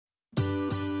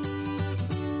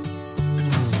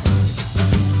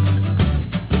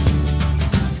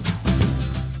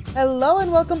Hello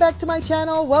and welcome back to my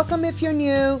channel. Welcome if you're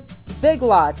new. Big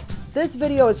Lot. This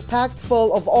video is packed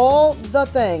full of all the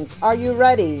things. Are you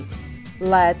ready?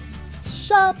 Let's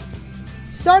shop.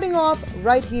 Starting off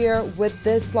right here with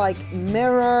this like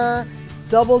mirror,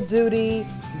 double duty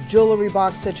jewelry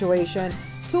box situation.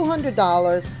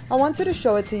 $200. I wanted to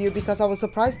show it to you because I was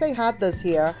surprised they had this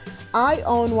here. I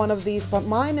own one of these, but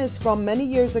mine is from many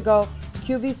years ago.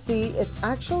 QVC. It's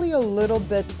actually a little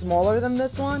bit smaller than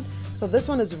this one. So this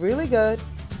one is really good.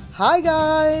 Hi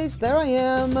guys, there I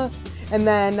am. And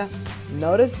then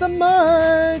notice the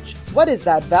merch. What is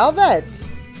that, velvet?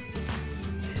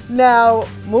 Now,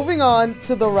 moving on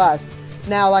to the rest.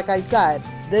 Now, like I said,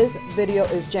 this video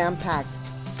is jam-packed.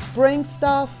 Spring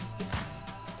stuff,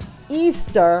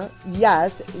 Easter,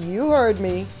 yes, you heard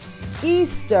me,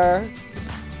 Easter,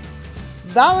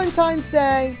 Valentine's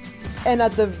Day, and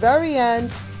at the very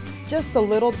end, just a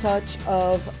little touch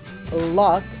of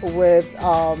luck with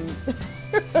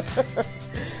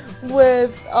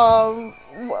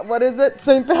what is it,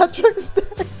 St. Patrick's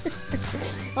Day.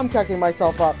 I'm cracking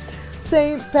myself up.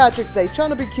 St. Patrick's Day,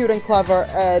 trying to be cute and clever,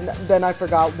 and then I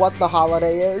forgot what the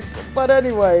holiday is. But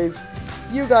anyways,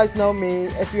 you guys know me.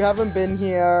 If you haven't been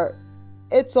here,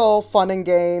 it's all fun and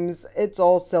games, it's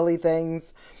all silly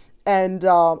things, and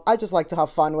I just like to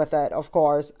have fun with it, of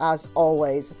course, as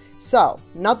always. So,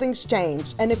 nothing's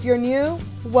changed. And if you're new,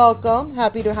 welcome.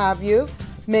 Happy to have you.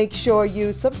 Make sure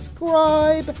you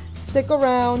subscribe, stick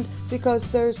around, because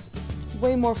there's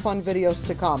way more fun videos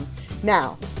to come.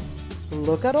 Now,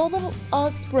 look at all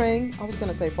the spring. I was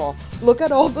going to say fall. Look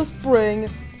at all the spring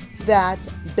that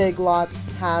Big Lot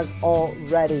has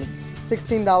already.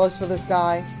 $16 for this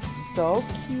guy. So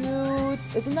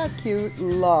cute. Isn't that cute?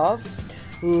 Love.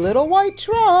 Little white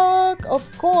truck, of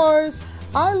course.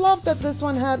 I love that this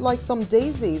one had like some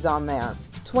daisies on there.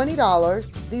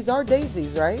 $20. These are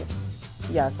daisies, right?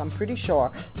 Yes, I'm pretty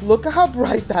sure. Look at how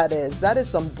bright that is. That is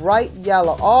some bright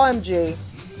yellow. OMG.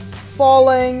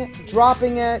 Falling,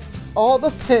 dropping it, all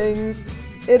the things.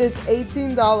 It is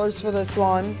 $18 for this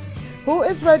one. Who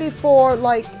is ready for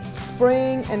like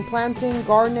spring and planting,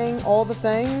 gardening, all the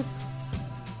things?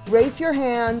 Raise your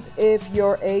hand if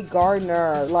you're a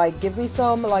gardener. Like, give me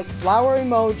some like flower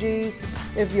emojis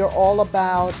if you're all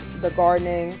about the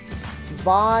gardening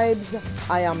vibes.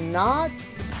 I am not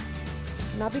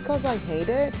because I hate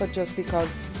it, but just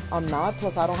because I'm not.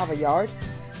 Plus, I don't have a yard,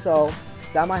 so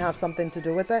that might have something to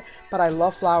do with it. But I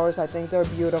love flowers. I think they're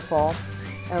beautiful.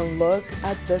 And look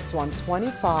at this one,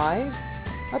 $25. I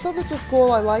thought this was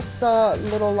cool. I like the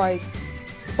little like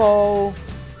faux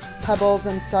pebbles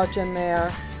and such in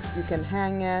there. You can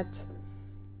hang it.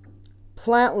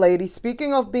 Plant lady.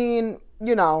 Speaking of being,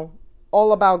 you know,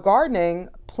 all about gardening,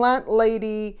 plant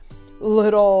lady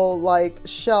little like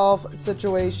shelf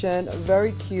situation.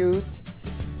 Very cute.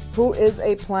 Who is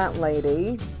a plant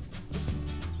lady?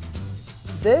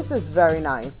 This is very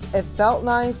nice. It felt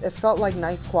nice. It felt like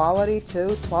nice quality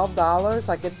too. $12.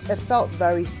 Like it felt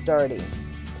very sturdy.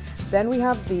 Then we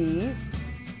have these.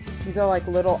 These are like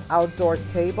little outdoor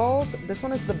tables. This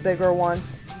one is the bigger one.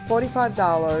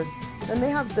 $45. Then they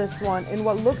have this one in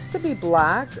what looks to be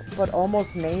black, but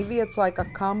almost navy. It's like a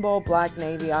combo black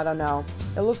navy. I don't know.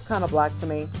 It looks kind of black to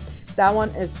me. That one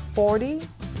is $40.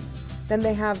 Then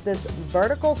they have this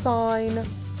vertical sign.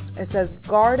 It says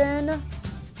garden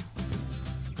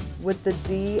with the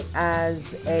D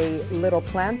as a little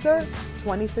planter.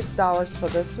 $26 for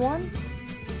this one.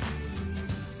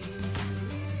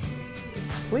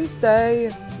 Please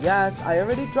stay. Yes, I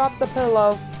already dropped the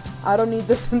pillow. I don't need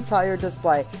this entire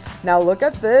display. Now look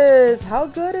at this. How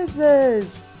good is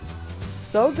this?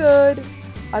 So good.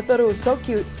 I thought it was so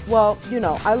cute. Well, you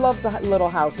know, I love the little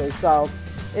houses. So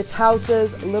it's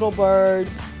houses, little birds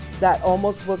that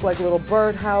almost look like little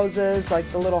bird houses, like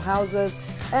the little houses.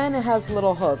 And it has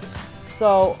little hooks.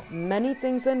 So many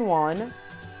things in one.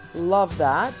 Love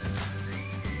that.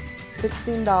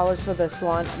 $16 for this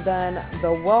one. Then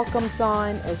the welcome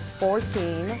sign is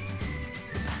 $14.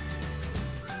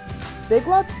 Big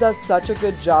Lots does such a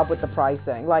good job with the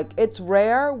pricing. Like, it's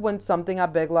rare when something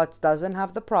at Big Lots doesn't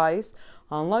have the price,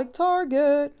 unlike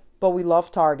Target. But we love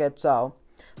Target, so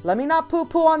let me not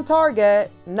poo-poo on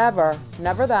Target. Never,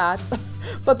 never that.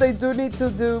 But they do need to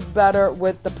do better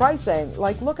with the pricing.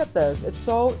 Like, look at this. It's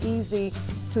so easy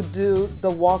to do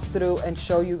the walkthrough and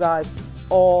show you guys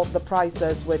all the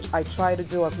prices, which I try to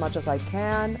do as much as I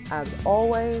can, as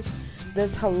always.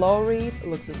 This hello wreath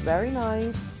looks very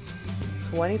nice.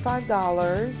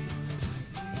 $25.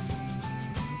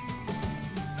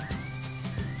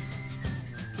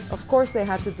 Of course, they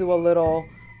had to do a little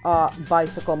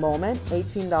bicycle moment.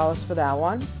 $18 for that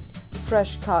one.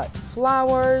 Fresh cut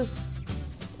flowers.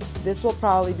 This will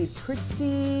probably be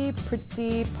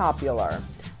pretty popular.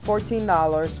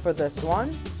 $14 for this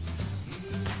one.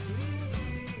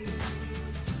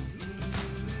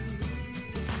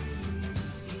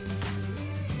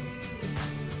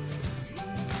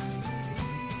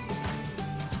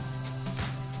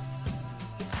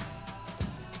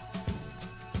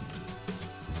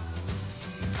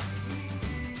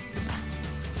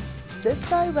 This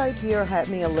guy right here had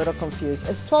me a little confused.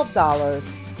 It's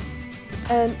 $12.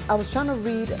 And I was trying to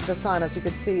read the sign. As you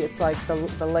can see, it's like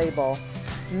the label.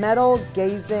 Metal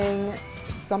gazing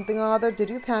something or other. Did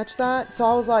you catch that? So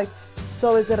I was like,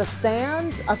 so is it a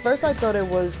stand? At first I thought it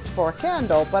was for a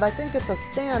candle, but I think it's a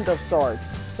stand of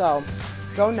sorts. So,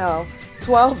 don't know.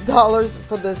 $12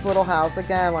 for this little house.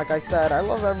 Again, like I said, I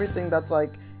love everything that's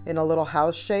like in a little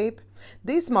house shape.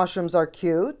 These mushrooms are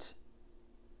cute.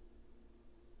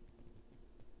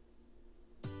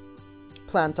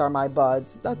 Plant are my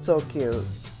buds. That's so cute.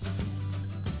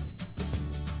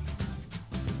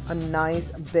 A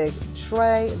nice big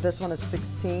tray. This one is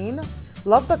 16.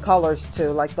 Love the colors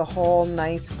too, like the whole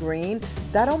nice green.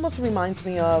 That almost reminds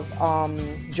me of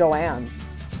Joann's.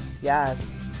 Yes,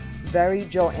 very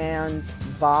Joann's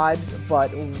vibes,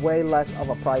 but way less of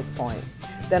a price point.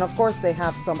 Then of course they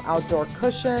have some outdoor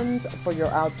cushions for your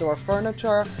outdoor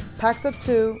furniture. Packs of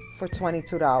 2 for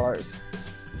 $22.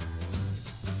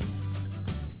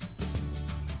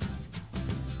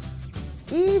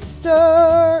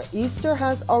 Easter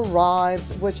has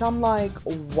arrived, which I'm like,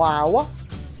 wow,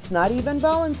 it's not even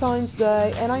Valentine's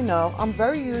Day. And I know I'm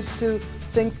very used to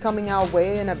things coming out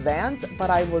way in advance, but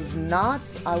I was not,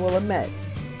 I will admit,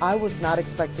 I was not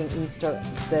expecting Easter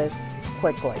this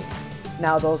quickly.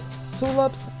 Now those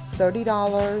tulips, $30,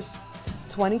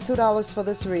 $22 for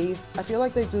this wreath. I feel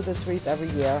like they do this wreath every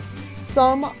year.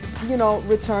 Some, you know,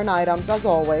 return items as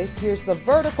always. Here's the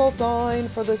vertical sign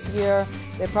for this year.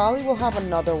 They probably will have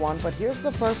another one, but here's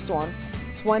the first one,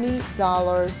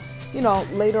 $20. You know,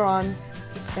 later on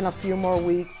in a few more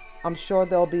weeks, I'm sure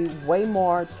there'll be way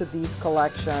more to these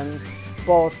collections,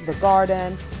 both the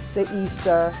garden, the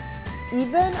Easter,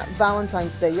 even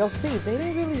Valentine's Day. You'll see, they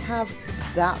didn't really have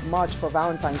that much for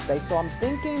Valentine's Day, so I'm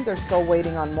thinking they're still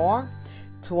waiting on more.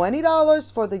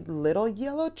 $20 for the little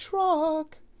yellow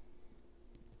truck.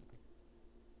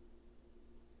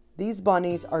 These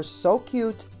bunnies are so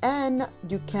cute, and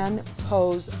you can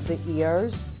pose the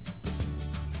ears.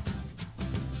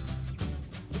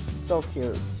 So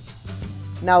cute.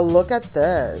 Now look at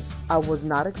this. I was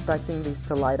not expecting these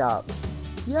to light up.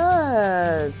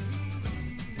 Yes.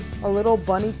 A little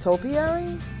bunny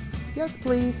topiary? Yes,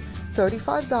 please.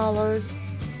 $35.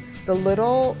 The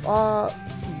little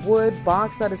wood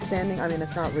box that is standing, I mean,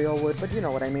 it's not real wood, but you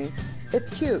know what I mean.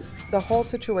 It's cute. The whole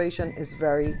situation is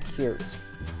very cute.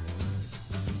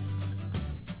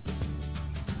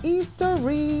 Easter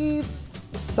wreaths,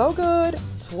 so good,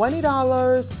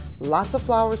 $20. Lots of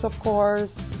flowers, of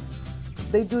course.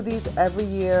 They do these every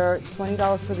year,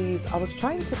 $20 for these. I was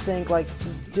trying to think, like,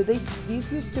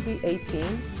 these used to be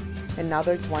 18 and now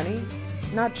they're 20?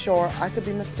 Not sure, I could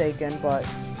be mistaken, but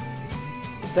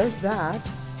there's that.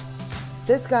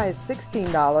 This guy is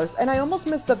 $16, and I almost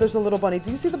missed that there's a little bunny.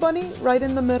 Do you see the bunny right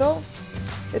in the middle?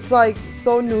 It's like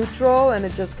so neutral and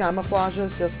it just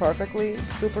camouflages just perfectly.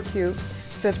 Super cute.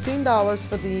 $15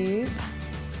 for these.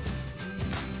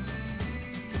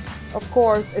 Of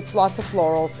course, it's lots of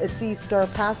florals. It's Easter,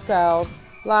 pastels,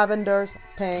 lavenders,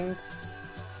 pinks,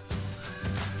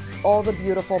 all the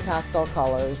beautiful pastel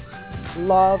colors.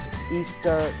 Love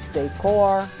Easter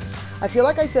decor. I feel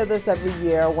like I say this every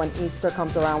year when Easter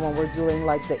comes around, when we're doing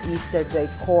like the Easter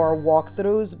decor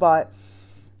walkthroughs, but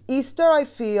Easter, I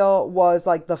feel, was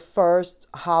like the first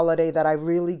holiday that I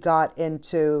really got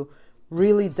into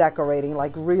really decorating,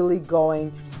 like really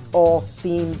going all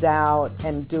themed out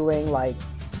and doing like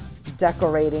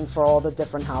decorating for all the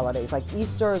different holidays. Like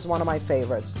Easter is one of my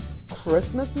favorites.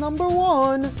 Christmas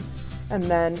 #1. And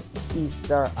then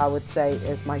Easter, I would say,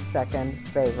 is my second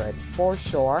favorite for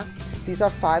sure. These are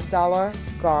 $5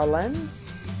 garlands.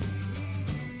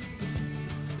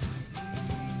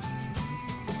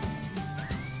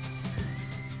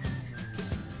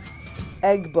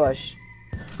 Egg bush.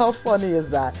 How funny is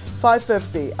that?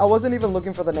 $5.50. I wasn't even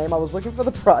looking for the name. I was looking for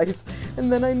the price.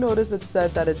 And then I noticed it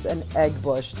said that it's an egg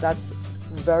bush. That's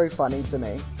very funny to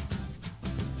me.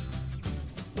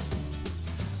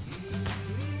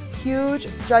 Huge,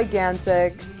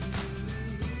 gigantic,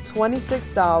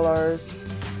 $26.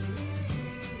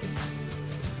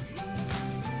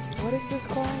 What is this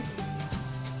called?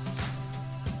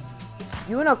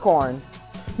 Unicorn.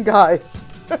 Guys,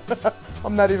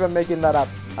 I'm not even making that up.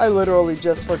 I literally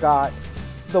just forgot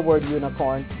the word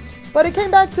unicorn. But it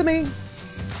came back to me.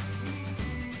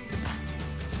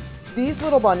 These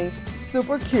little bunnies,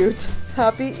 super cute.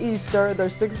 Happy Easter. They're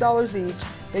 $6 each.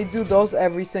 They do those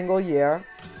every single year.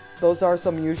 Those are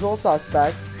some usual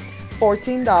suspects.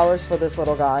 $14 for this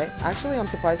little guy. Actually, I'm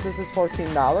surprised this is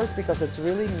 $14 because it's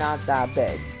really not that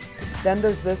big. Then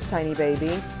there's this tiny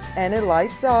baby, and it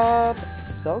lights up.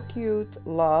 So cute.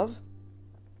 Love.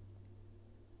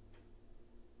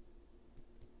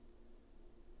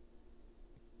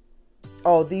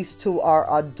 Oh, these two are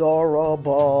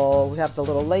adorable. We have the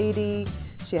little lady.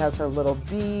 She has her little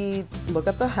beads. Look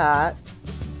at the hat.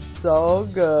 So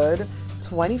good.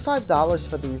 $25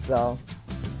 for these though.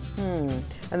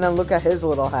 And then look at his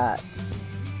little hat.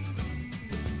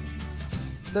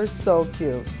 They're so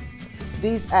cute.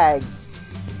 These eggs.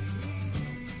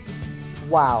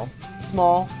 Wow.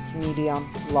 Small,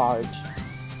 medium, large.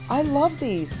 I love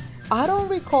these. I don't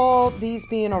recall these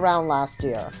being around last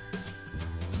year.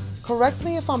 Correct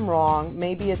me if I'm wrong.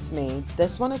 Maybe it's me.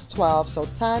 This one is 12, so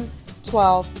 10,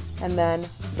 12, and then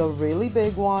the really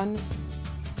big one.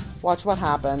 Watch what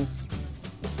happens.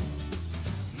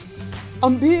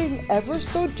 I'm being ever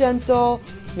so gentle,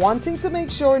 wanting to make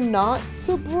sure not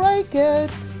to break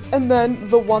it. And then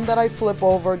the one that I flip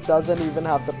over doesn't even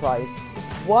have the price.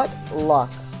 What luck.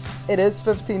 It is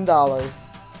 $15.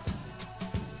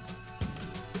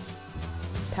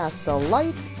 Pastel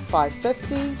lights,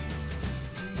 $5.50.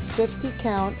 50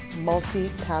 count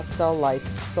multi-pastel lights.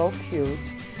 So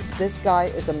cute. This guy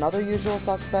is another usual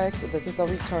suspect. This is a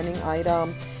returning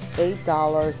item.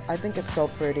 $8. I think it's so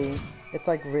pretty. It's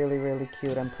like really, really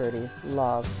cute and pretty.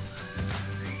 Love.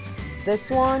 This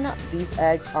one, these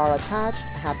eggs are attached.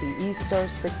 Happy Easter,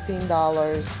 $16.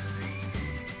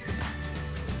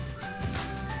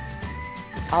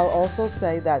 I'll also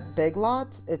say that Big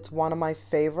Lots, it's one of my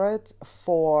favorites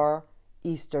for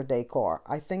Easter decor.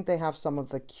 I think they have some of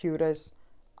the cutest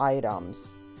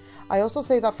items. I also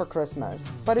say that for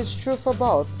Christmas, but it's true for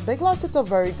both. Big Lots, it's a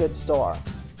very good store.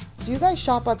 Do you guys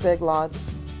shop at Big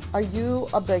Lots? Are you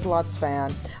a Big Lots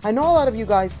fan? I know a lot of you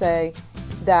guys say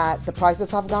that the prices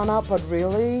have gone up, but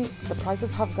really, the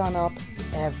prices have gone up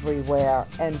everywhere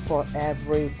and for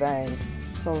everything.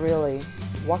 So really,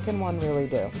 what can one really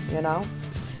do, you know?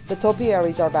 The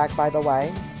topiaries are back, by the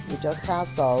way. We just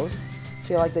passed those.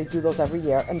 Feel like they do those every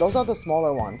year, and those are the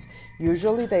smaller ones.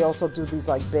 Usually they also do these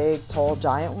like big, tall,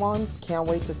 giant ones. Can't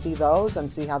wait to see those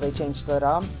and see how they change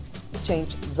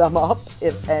them up,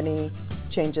 if any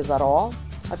changes at all.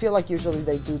 I feel like usually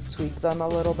they do tweak them a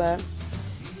little bit.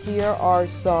 Here are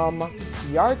some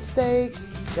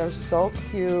yardsticks. They're so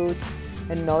cute.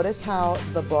 And notice how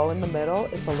the bow in the middle,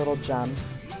 it's a little gem.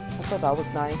 I thought that was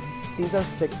nice. These are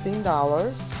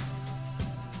 $16.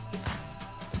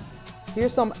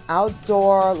 Here's some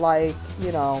outdoor, like,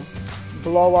 you know,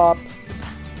 blow up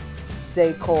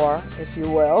decor, if you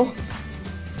will.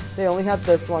 They only have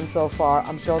this one so far.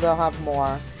 I'm sure they'll have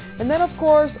more. And then, of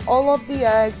course, all of the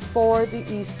eggs for the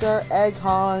Easter egg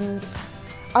hunt.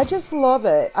 I just love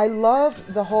it. I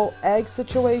love the whole egg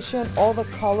situation, all the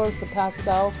colors, the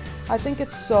pastels. I think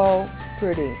it's so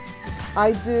pretty.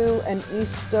 I do an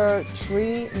Easter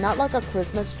tree, not like a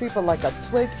Christmas tree, but like a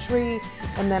twig tree,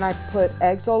 and then I put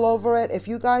eggs all over it. If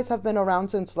you guys have been around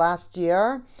since last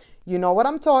year, you know what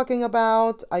I'm talking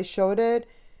about. I showed it.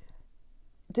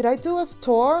 Did I do a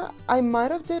tour? I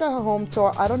might have did a home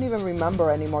tour. I don't even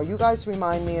remember anymore. You guys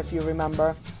remind me if you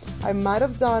remember. I might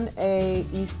have done a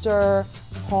Easter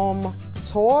home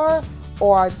tour,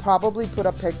 or I probably put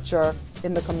a picture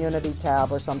in the community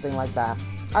tab or something like that.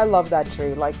 I love that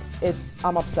tree. Like,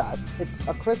 I'm obsessed. It's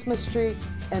a Christmas tree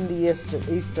and the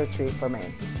Easter tree for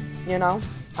me. You know,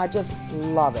 I just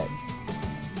love it.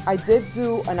 I did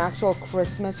do an actual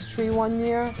Christmas tree one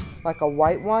year, like a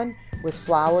white one with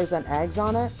flowers and eggs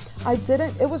on it.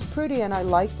 It was pretty and I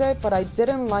liked it, but I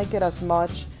didn't like it as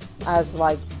much as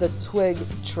like the twig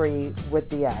tree with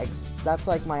the eggs. That's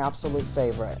like my absolute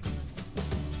favorite.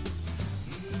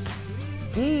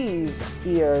 These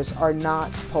ears are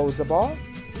not posable,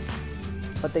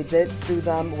 but they did do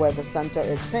them where the center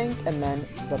is pink and then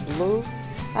the blue.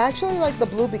 I actually like the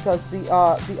blue because the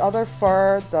other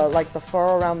fur, the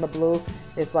fur around the blue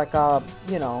is like a,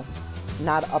 you know,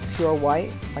 not a pure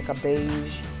white, like a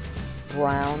beige,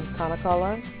 brown kind of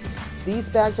color. These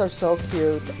bags are so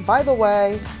cute. By the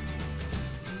way,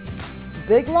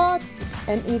 Big Lots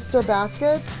and Easter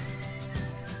baskets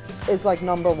is like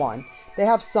 #1. They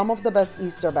have some of the best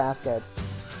Easter baskets.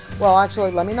 Well,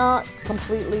 actually, let me not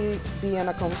completely be in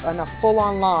a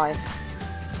full-on lie.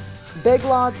 Big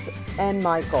Lots and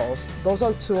Michael's. Those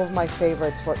are two of my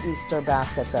favorites for Easter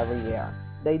baskets every year.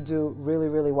 They do really,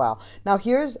 really well. Now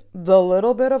here's the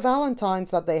little bit of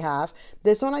Valentines that they have.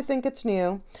 This one, I think it's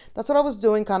new. That's what I was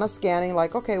doing, kind of scanning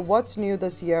like, okay, what's new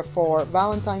this year for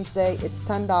Valentine's Day? It's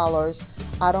 $10.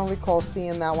 I don't recall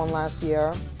seeing that one last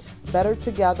year. Better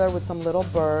Together with some little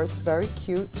birds. Very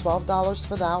cute. $12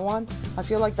 for that one. I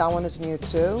feel like that one is new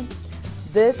too.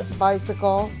 This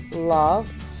bicycle,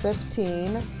 love,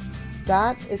 $15.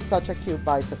 That is such a cute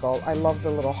bicycle. I love the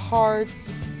little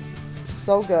hearts.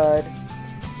 So good.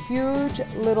 Huge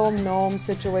little gnome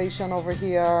situation over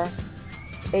here.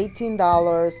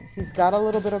 $18. He's got a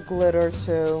little bit of glitter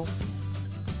too.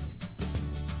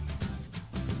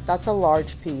 That's a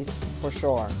large piece for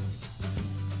sure.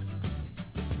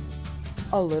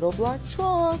 A little black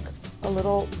truck, a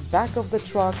little back of the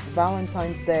truck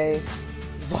Valentine's Day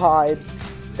vibes.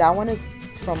 That one is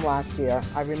from last year.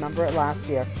 I remember it last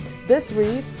year. This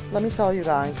wreath, let me tell you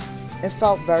guys, it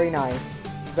felt very nice.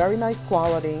 Very nice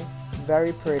quality,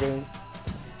 very pretty.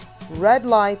 Red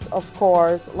lights, of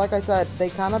course. Like I said, they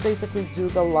kind of basically do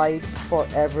the lights for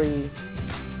every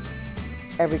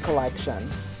collection,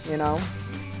 you know?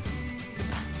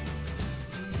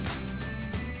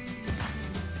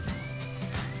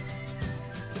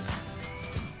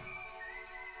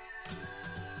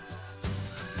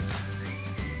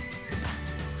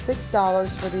 $6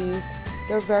 for these.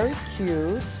 They're very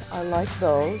cute. I like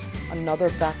those. Another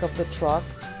back of the truck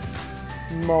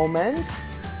moment.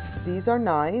 These are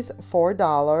nice.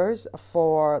 $4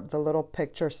 for the little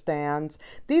picture stands.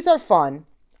 These are fun.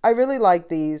 I really like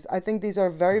these. I think these are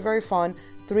very, very fun.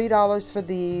 $3 for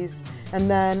these. And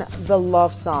then the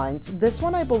love signs. This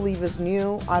one I believe is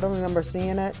new. I don't remember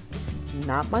seeing it.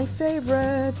 Not my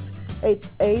favorite.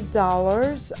 It's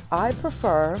 $8. I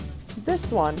prefer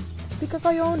this one because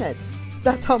I own it.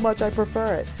 That's how much I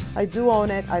prefer it. I do own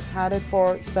it. I've had it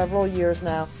for several years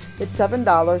now. It's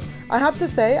 $7. I have to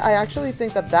say, I actually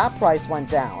think that that price went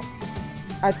down.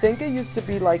 I think it used to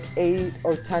be like $8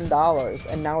 or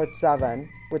 $10 and now it's $7,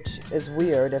 which is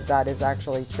weird if that is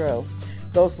actually true.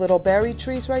 Those little berry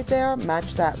trees right there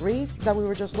match that wreath that we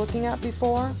were just looking at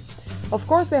before. Of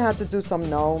course, they had to do some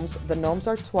gnomes. The gnomes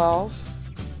are $12.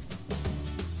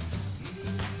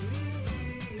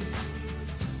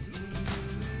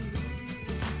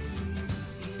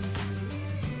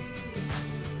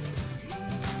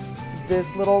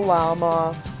 This little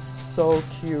llama, so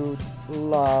cute,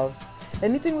 love.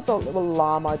 Anything with a little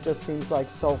llama just seems like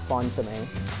so fun to me.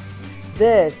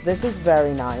 This is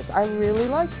very nice. I really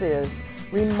like this.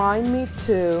 Remind me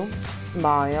to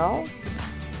smile,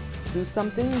 do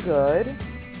something good,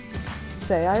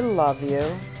 say I love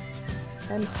you,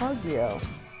 and hug you.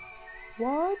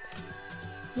 What?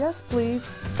 Yes, please.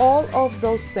 All of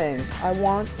those things. I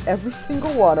want every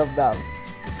single one of them.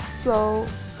 So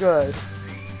good.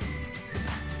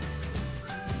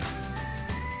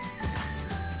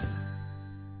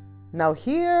 Now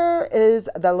here is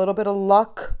that little bit of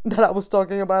luck that I was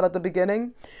talking about at the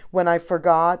beginning when I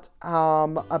forgot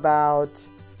about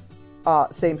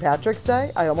St. Patrick's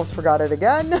Day. I almost forgot it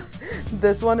again.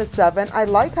 This one is $7. I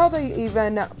like how they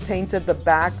even painted the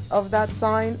back of that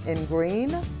sign in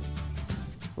green.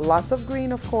 Lots of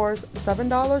green, of course.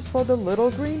 $7 for the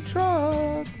little green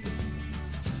truck.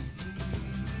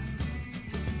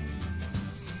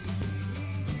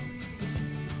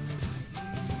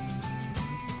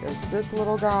 There's this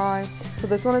little guy. So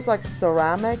this one is like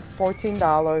ceramic,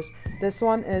 $14. This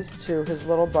one is to his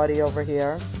little buddy over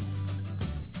here.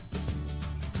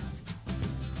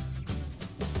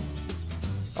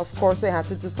 Of course, they had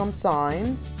to do some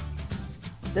signs.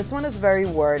 This one is very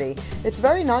wordy. It's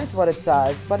very nice what it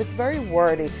says, but it's very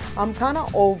wordy. I'm kind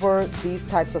of over these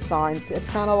types of signs. It's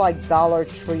kind of like Dollar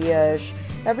Tree-ish.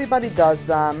 Everybody does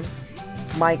them.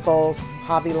 Michael's,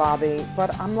 Hobby Lobby.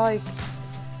 But I'm like,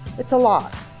 it's a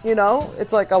lot. You know,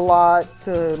 it's like a lot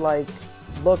to like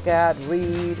look at,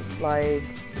 read, like,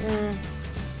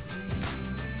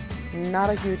 not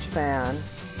a huge fan.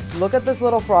 Look at this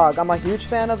little frog. I'm a huge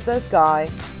fan of this guy.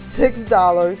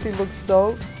 $6. He looks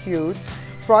so cute.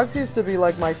 Frogs used to be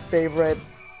like my favorite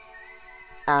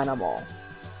animal.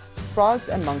 Frogs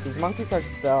and monkeys. Monkeys are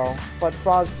still, but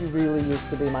frogs really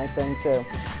used to be my thing too.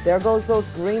 There goes those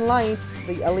green lights,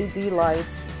 the LED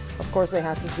lights. Of course, they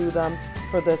had to do them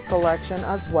for this collection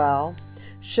as well.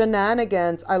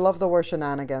 Shenanigans. I love the word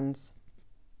shenanigans.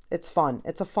 It's fun.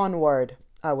 It's a fun word,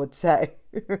 I would say.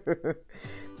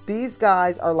 These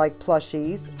guys are like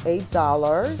plushies.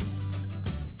 $8.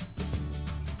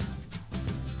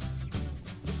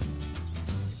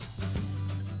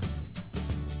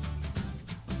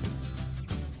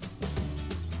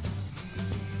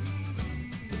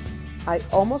 I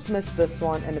almost missed this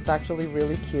one, and it's actually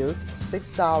really cute.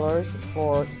 $6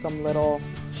 for some little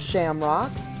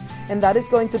shamrocks. And that is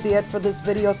going to be it for this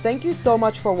video. Thank you so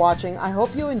much for watching. I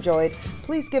hope you enjoyed.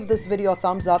 Please give this video a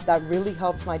thumbs up. That really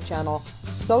helps my channel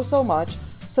so much.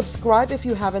 Subscribe if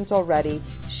you haven't already.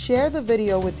 Share the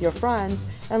video with your friends.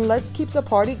 And let's keep the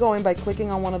party going by clicking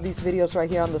on one of these videos right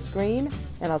here on the screen.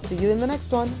 And I'll see you in the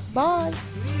next one. Bye.